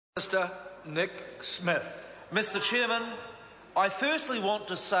Mr Nick Smith. Mr Chairman, I firstly want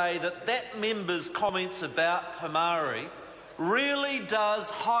to say that member's comments about Pomari really does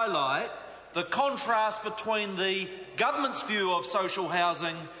highlight the contrast between the government's view of social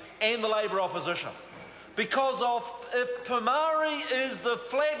housing and the Labour opposition. Because if Pomari is the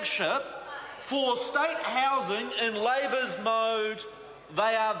flagship for state housing in Labour's mode,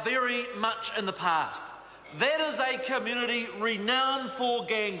 they are very much in the past. That is a community renowned for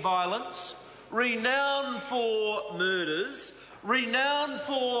gang violence, renowned for murders, renowned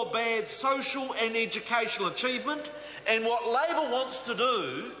for bad social and educational achievement, and what Labour wants to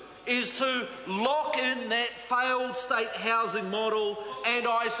do is to lock in that failed state housing model, and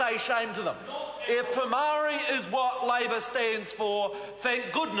I say shame to them. If Pomari is what Labour stands for,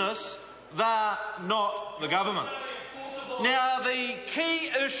 thank goodness they're not the government. Now, the key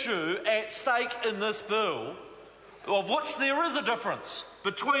issue at stake in this bill, of which there is a difference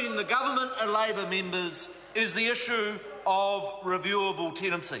between the government and Labour members, is the issue of reviewable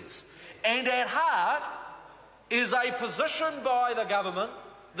tenancies. And at heart is a position by the government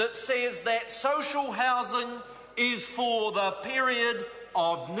that says that social housing is for the period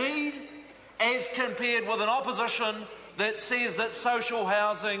of need, as compared with an opposition that says that social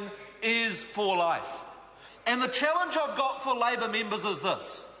housing is for life. And the challenge I've got for Labour members is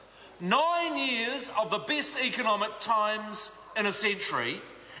this: 9 years of the best economic times in a century,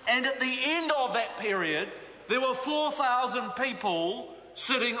 and at the end of that period, there were 4,000 people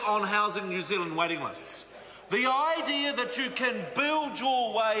sitting on Housing New Zealand waiting lists. The idea that you can build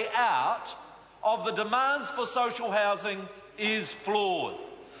your way out of the demands for social housing is flawed.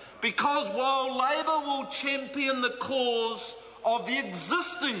 Because while Labour will champion the cause of the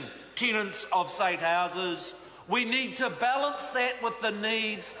existing tenants of state houses, we need to balance that with the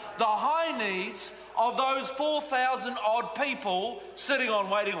needs, the high needs, of those 4,000 odd people sitting on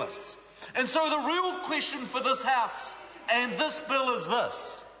waiting lists. And so the real question for this House and this bill is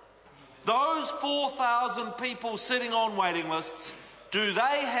this: those 4,000 people sitting on waiting lists, do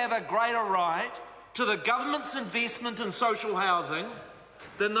they have a greater right to the government's investment in social housing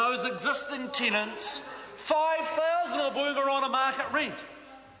than those existing tenants, 5,000 of whom are on a market rent?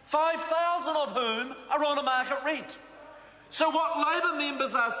 5,000 of whom are on a market rent. So what Labour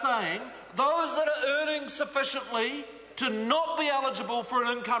members are saying, those that are earning sufficiently to not be eligible for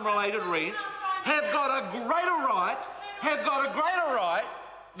an income-related rent have got a greater right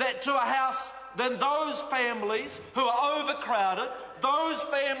to a house than those families who are overcrowded, those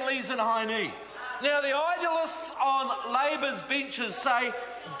families in high need. Now, the idealists on Labour's benches say,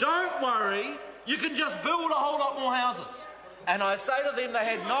 don't worry, you can just build a whole lot more houses. And I say to them, they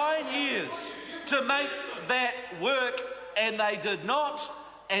had 9 years to make that work, and they did not.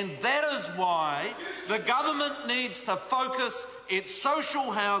 And that is why the government needs to focus its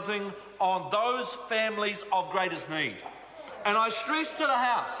social housing on those families of greatest need. And I stress to the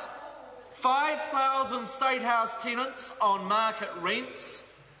House, 5,000 State House tenants on market rents,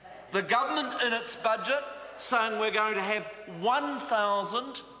 the government in its budget saying we're going to have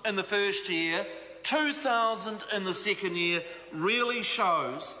 1,000 in the first year, 2,000 in the second year, really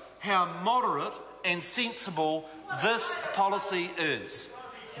shows how moderate and sensible this policy is.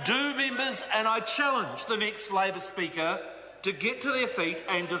 Do members, and I challenge the next Labour Speaker to get to their feet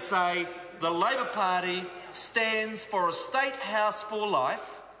and to say the Labour Party stands for a state house for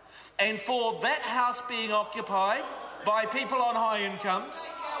life, and for that house being occupied by people on high incomes.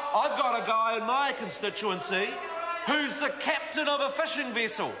 I've got a guy in my constituency who's the captain of a fishing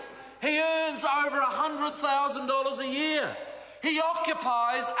vessel. He earns over $100,000 a year. He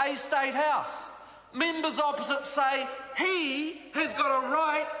occupies a state house. Members opposite say he has got a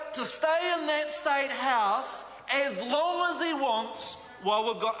right to stay in that state house as long as he wants, while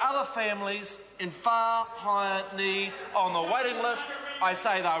we've got other families in far higher need on the waiting list. I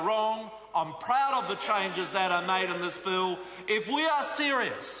say they're wrong. I'm proud of the changes that are made in this bill. If we are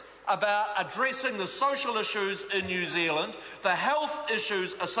serious about addressing the social issues in New Zealand, the health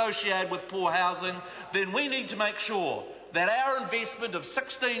issues associated with poor housing, then we need to make sure that our investment of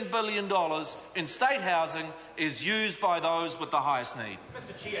 $16 billion in state housing is used by those with the highest need.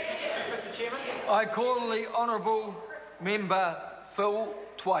 Mr. Chairman. I call the Honourable Member Phil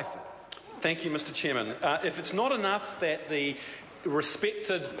Twyford. Thank you, Mr. Chairman. If it's not enough that the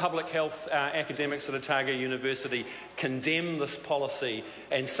respected public health academics at Otago University condemn this policy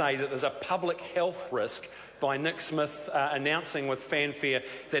and say that there's a public health risk by Nick Smith announcing with fanfare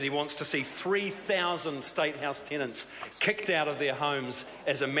that he wants to see 3,000 State House tenants kicked out of their homes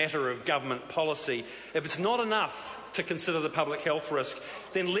as a matter of government policy. If it's not enough to consider the public health risk,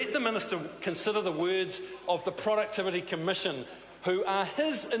 then let the Minister consider the words of the Productivity Commission who are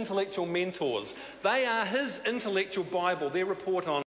his intellectual mentors. They are his intellectual Bible. Their report on